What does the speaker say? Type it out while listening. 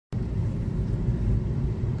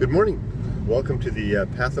Good morning. Welcome to the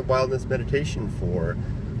Path of Wildness meditation for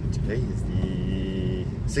today is the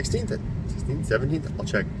 16th, 17th, I'll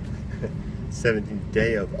check. 17th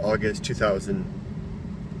day of August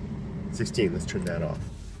 2016. Let's turn that off.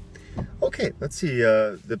 Okay, let's see.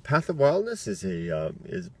 The Path of Wildness is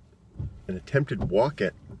an attempted walk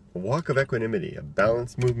of equanimity, a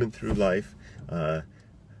balanced movement through life. The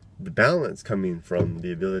balance coming from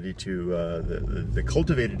the ability to the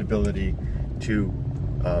cultivated ability to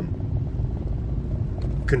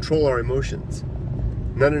control our emotions,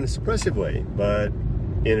 not in a suppressive way, but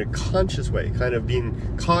in a conscious way, kind of being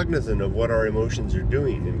cognizant of what our emotions are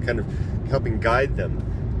doing and kind of helping guide them.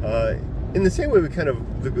 In the same way,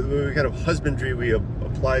 the husbandry we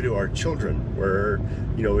apply to our children, where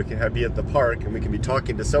we can be at the park and we can be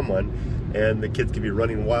talking to someone, and the kids can be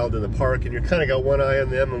running wild in the park, and you're kind of got one eye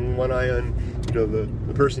on them and one eye on the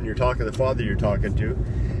person you're talking, the father you're talking to,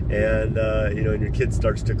 and and your kid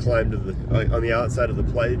starts to climb to on the outside of the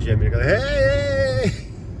play gym, and you're going, hey,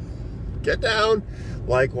 get down.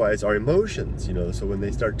 Likewise, our emotions, so when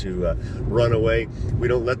they start to run away, we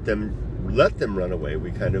don't let them run away.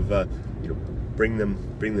 We kind of bring them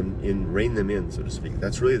in, rein them in, so to speak.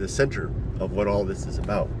 That's really the center of what all this is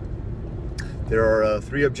about. There are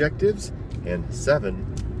 3 objectives and 7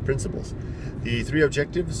 principles. The 3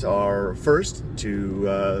 objectives are, first,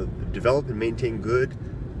 to develop and maintain good,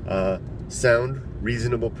 sound,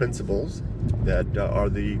 reasonable principles that are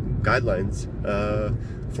the guidelines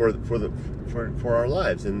for our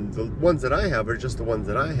lives. And the ones that I have are just the ones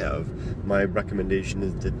that I have. My recommendation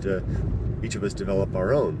is that each of us develop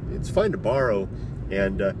our own. It's fine to borrow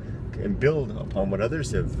and build upon what others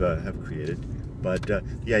have created, but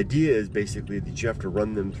the idea is basically that you have to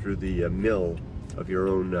run them through the mill of your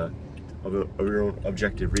own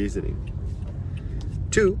objective reasoning.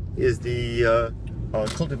 2 is the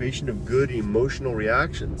cultivation of good emotional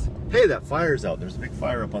reactions. Hey, that fire's out. There's a big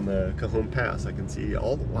fire up on the Cajon Pass. I can see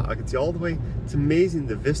all the way. It's amazing,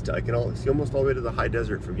 the vista. I can see almost all the way to the high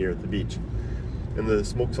desert from here at the beach. And the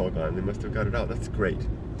smoke's all gone. They must have got it out. That's great.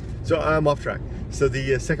 So I'm off track. So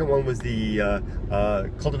the second one was the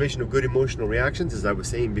cultivation of good emotional reactions, as I was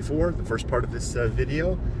saying before, the first part of this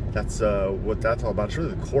video. That's what that's all about. It's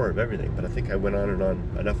really the core of everything, but I think I went on and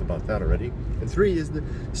on enough about that already. And 3 is the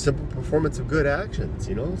simple performance of good actions,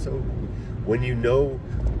 So when you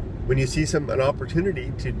see an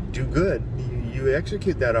opportunity to do good, you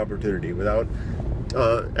execute that opportunity without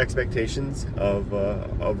expectations of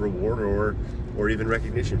reward or even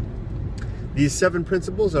recognition. These 7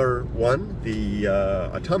 principles are: 1, the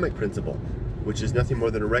atomic principle, which is nothing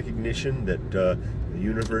more than a recognition that the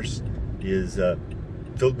universe is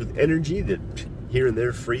filled with energy that here and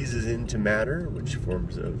there freezes into matter, which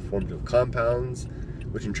forms of compounds,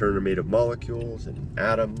 which in turn are made of molecules and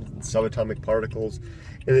atoms and subatomic particles,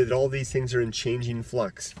 and that all these things are in changing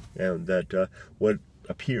flux, and that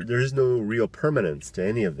there is no real permanence to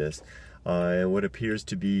any of this, and what appears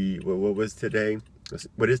to be what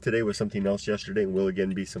is today was something else yesterday and will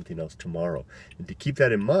again be something else tomorrow. And to keep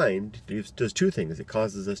that in mind, it does 2 things. It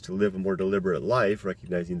causes us to live a more deliberate life,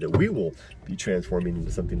 recognizing that we will be transforming into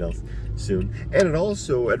something else soon. And it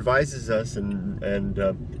also advises us and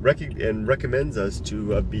recommends us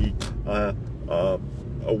to be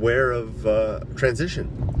aware of transition,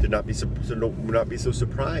 to not be so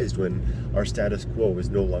surprised when our status quo is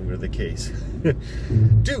no longer the case.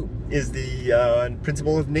 2 is the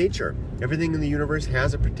principle of nature. Everything in the universe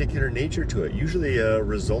has a particular nature to it, usually a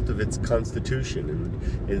result of its constitution and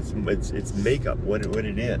its makeup, what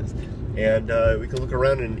it is. And we can look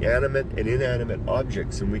around in animate and inanimate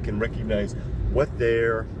objects, and we can recognize what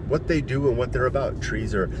they do and what they're about.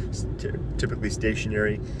 Trees are typically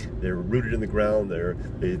stationary. They're rooted in the ground.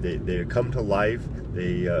 They come to life.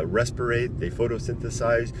 They respirate. They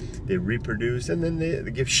photosynthesize. They reproduce, and then they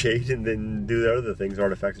give shade, and then do their other things,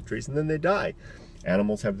 artifacts of trees, and then they die.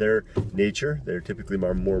 Animals have their nature. They're typically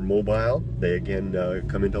more mobile. They again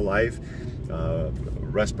come into life,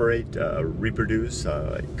 respirate, reproduce,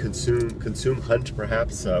 consume, hunt,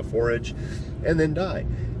 perhaps forage, and then die.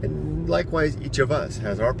 And likewise, each of us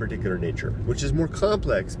has our particular nature, which is more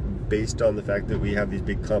complex based on the fact that we have these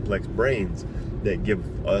big complex brains that give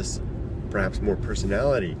us perhaps more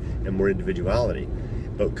personality and more individuality.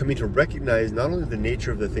 But coming to recognize not only the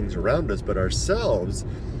nature of the things around us, but ourselves,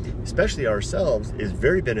 especially ourselves, is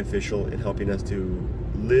very beneficial in helping us to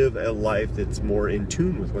live a life that's more in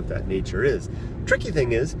tune with what that nature is. The tricky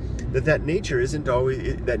thing is that nature isn't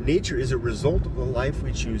always, that nature is a result of the life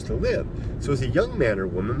we choose to live. So as a young man or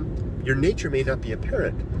woman, your nature may not be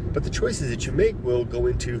apparent, but the choices that you make will go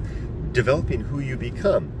into developing who you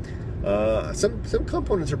become. Some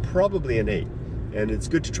components are probably innate. And it's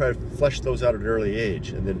good to try to flesh those out at an early age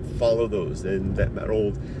and then follow those. And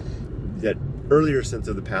that earlier sense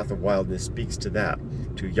of the path of wildness speaks to that,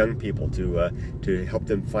 to young people, to help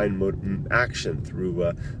them find action through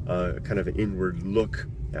kind of an inward look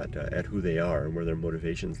at who they are and where their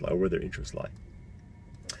motivations lie, where their interests lie.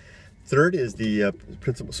 Third is the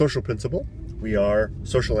social principle. We are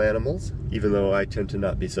social animals, even though I tend to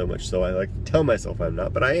not be so much. So I like to tell myself I'm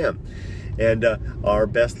not, but I am. And our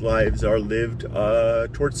best lives are lived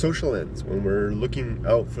towards social ends, when we're looking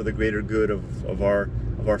out for the greater good of our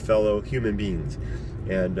fellow human beings,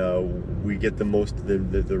 and we get the most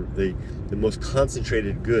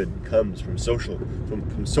concentrated good comes from social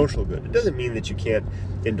good. It doesn't mean that you can't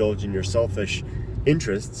indulge in your selfish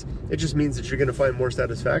interests. It just means that you're going to find more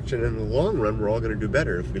satisfaction, and in the long run we're all going to do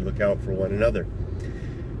better if we look out for one another.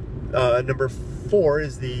 Number 4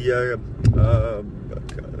 is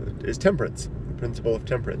temperance, the principle of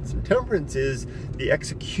temperance. And temperance is the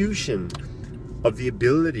execution of the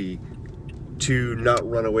ability to not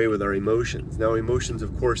run away with our emotions. Now, emotions,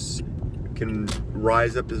 of course, can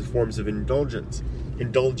rise up as forms of indulgence.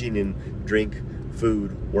 Indulging in drink,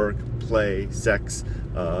 food, work, play, sex,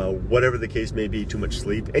 whatever the case may be, too much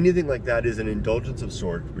sleep, anything like that is an indulgence of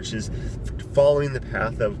sort, which is following the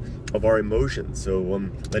path of our emotions. So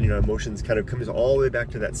letting our emotions kind of comes all the way back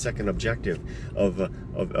to that second objective of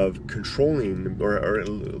controlling or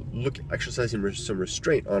exercising some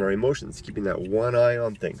restraint on our emotions, keeping that one eye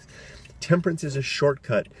on things. Temperance is a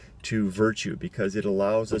shortcut to virtue because it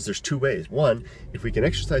allows us, there's 2 ways. One, if we can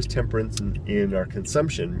exercise temperance in our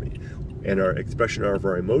consumption and our expression of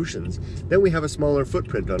our emotions, then we have a smaller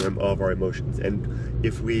footprint of our emotions. And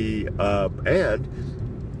if we, and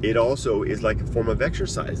it also is like a form of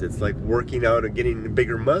exercise. It's like working out and getting a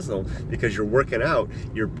bigger muscle, because you're working out,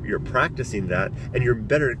 you're practicing that, and you're in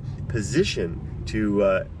better position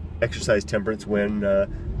to exercise temperance when a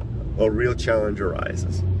real challenge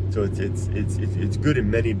arises. So it's good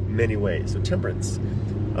in many ways. So temperance.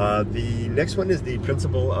 The next one is the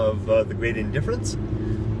principle of the great indifference.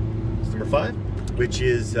 It's number 5, which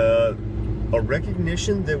is a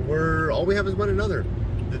recognition that all we have is one another.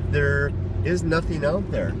 That there is nothing out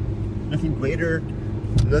there, nothing greater,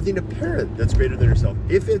 nothing apparent that's greater than yourself.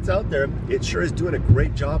 If it's out there, it sure is doing a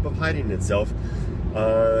great job of hiding itself.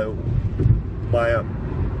 The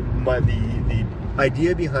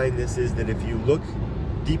idea behind this is that if you look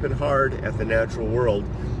deep and hard at the natural world,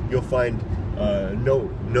 you'll find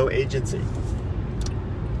no agency.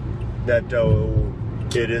 That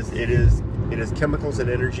it is chemicals and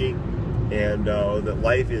energy, and that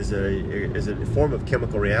life is a form of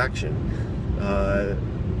chemical reaction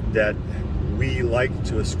that we like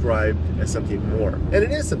to ascribe as something more, and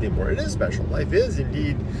it is something more. It is special. Life is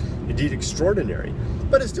indeed extraordinary,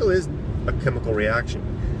 but it still is a chemical reaction,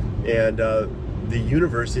 and the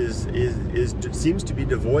universe seems to be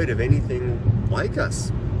devoid of anything like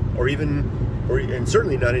us, and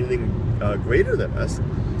certainly not anything greater than us.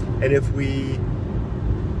 And if we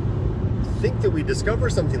think that we discover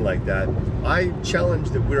something like that, I challenge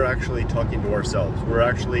that we're actually talking to ourselves. We're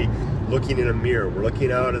actually looking in a mirror. We're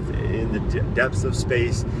looking out in the depths of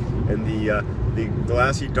space, and the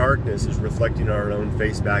glassy darkness is reflecting our own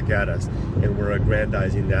face back at us, and we're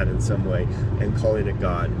aggrandizing that in some way and calling it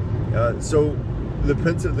God. So the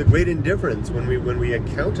principle, the great indifference, when we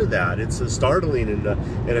encounter that, it's a startling and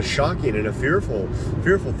a shocking and a fearful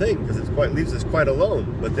thing, because it leaves us quite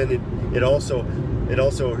alone. But then it also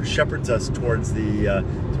shepherds us towards the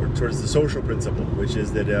social principle, which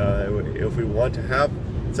is that if we want to have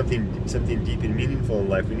something deep and meaningful in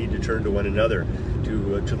life, we need to turn to one another,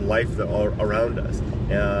 to the life around us,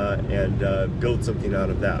 and build something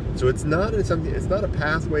out of that. So it's not a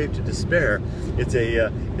pathway to despair. It's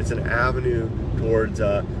an avenue towards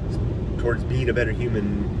being a better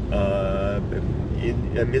human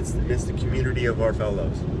amidst the community of our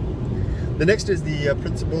fellows. The next is the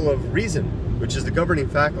principle of reason, which is the governing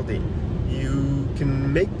faculty. You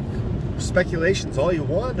can make speculations all you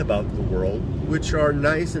want about the world, which are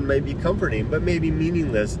nice and may be comforting, but may be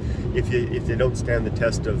meaningless if they don't stand the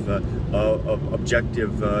test of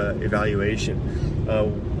objective evaluation.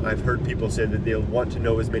 I've heard people say that they'll want to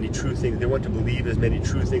know as many true things, they want to believe as many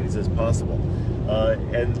true things as possible.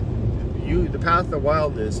 And the path of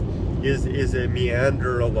wildness is a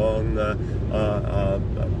meander along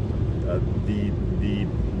the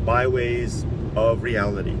byways of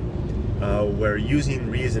reality, where using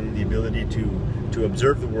reason, the ability to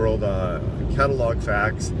observe the world, catalog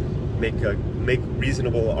facts, make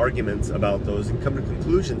reasonable arguments about those, and come to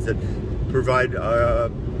conclusions that provide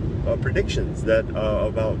predictions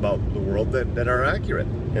about the world that are accurate.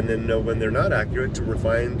 And then when they're not accurate, to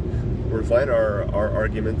refine refine our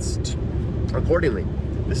arguments accordingly.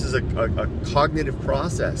 This is a cognitive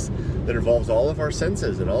process that involves all of our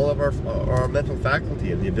senses and all of our mental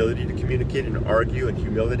faculty and the ability to communicate and argue and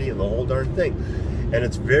humility and the whole darn thing. And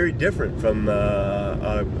it's very different from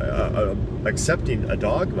accepting a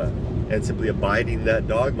dogma and simply abiding that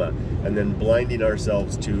dogma, and then blinding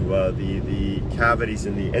ourselves to the cavities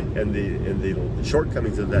and the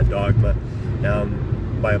shortcomings of that dogma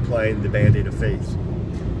by applying the Band-Aid of faith.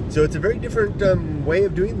 So it's a very different way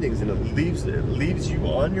of doing things, and it leaves you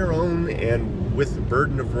on your own and with the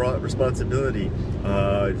burden of responsibility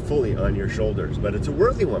fully on your shoulders. But it's a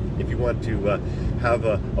worthy one if you want to have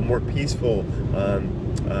a more peaceful,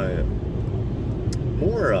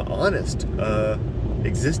 more honest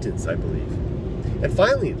existence, I believe. And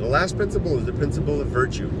finally, the last principle is the principle of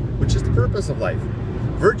virtue, which is the purpose of life.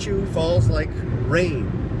 Virtue falls like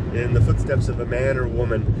rain in the footsteps of a man or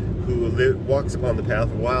woman who walks upon the path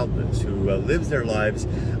of wildness, who lives their lives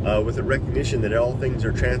with a recognition that all things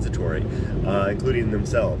are transitory, including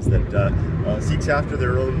themselves, that seeks after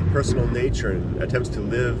their own personal nature and attempts to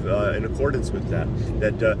live in accordance with that,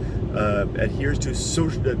 that adheres to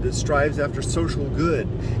that strives after social good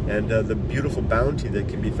and the beautiful bounty that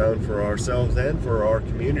can be found for ourselves and for our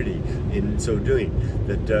community in so doing,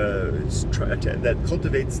 that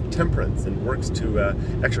cultivates temperance and works to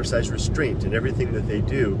exercise restraint in everything that they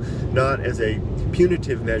do, not as a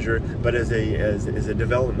punitive measure, but as a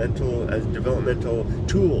developmental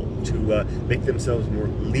tool to make themselves more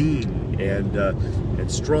lean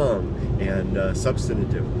and strong and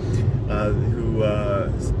substantive, who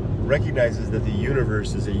recognizes that the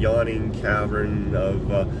universe is a yawning cavern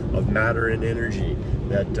of matter and energy,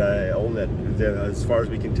 that as far as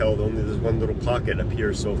we can tell, only this one little pocket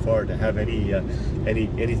appears so far to have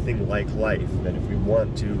anything like life. That if we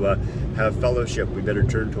want to have fellowship, we better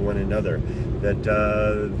turn to one another. That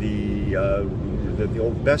the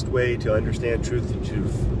best way to understand truth,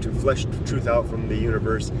 to flesh truth out from the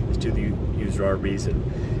universe, is to use our reason.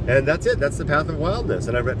 And that's it. That's the Path of Wildness.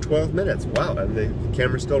 And I've got 12 minutes. Wow, and the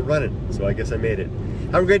camera's still running, so I guess I made it.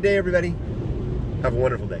 Have a great day, everybody. Have a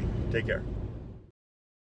wonderful day. Take care.